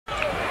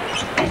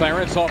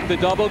Clarence off the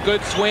double,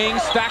 good swing,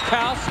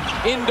 Stackhouse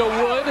into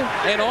Wood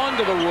and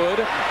onto the wood.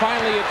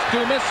 Finally it's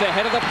Dumas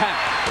ahead of the pack.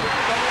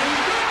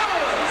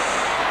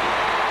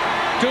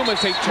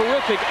 Dumas, a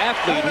terrific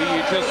athlete who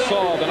you just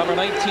saw, the number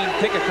 19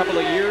 pick a couple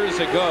of years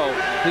ago.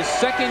 His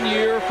second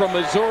year from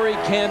Missouri,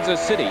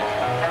 Kansas City,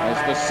 as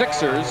the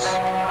Sixers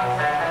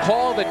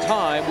call the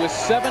time with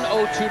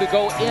 7:02 to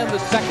go in the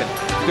second.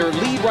 Their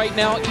lead right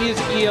now is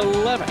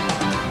 11.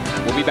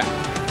 We'll be back.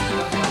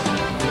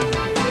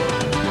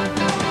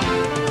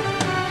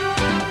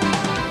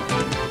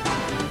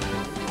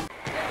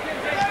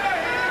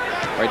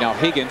 Right now,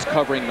 Higgins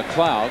covering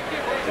McLeod.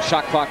 The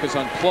shot clock is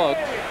unplugged.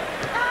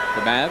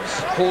 The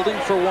Mavs holding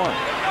for one.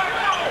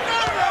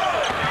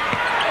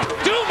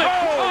 Dumas!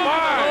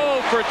 Oh,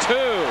 for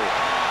two.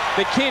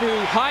 The kid who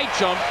high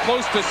jumped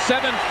close to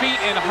 7 feet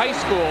in high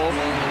school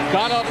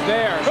got up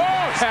there.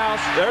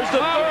 Stackhouse. There's the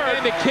third.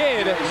 And the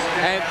kid.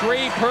 And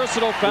 3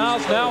 personal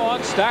fouls now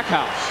on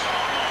Stackhouse.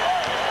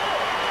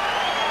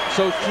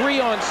 So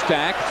 3 on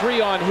Stack, 3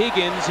 on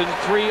Higgins, and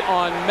 3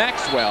 on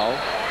Maxwell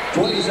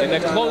in the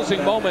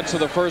closing moments of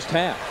the first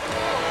half.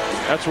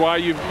 That's why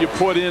you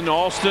put in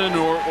Alston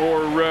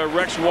or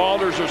Rex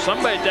Walters or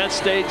somebody at that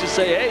stage to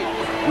say,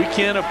 hey, we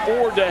can't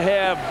afford to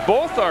have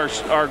both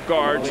our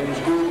guards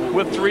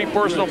with 3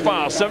 personal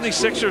fouls.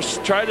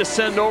 76ers try to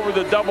send over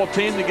the double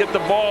team to get the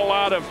ball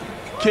out of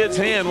Kidd's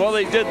hand. Well,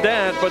 they did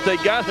that, but they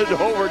got it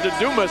over to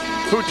Dumas,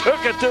 who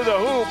took it to the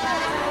hoop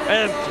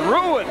and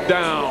threw it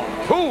down.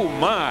 Oh,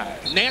 my.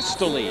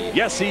 Nastily.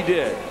 Yes, he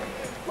did.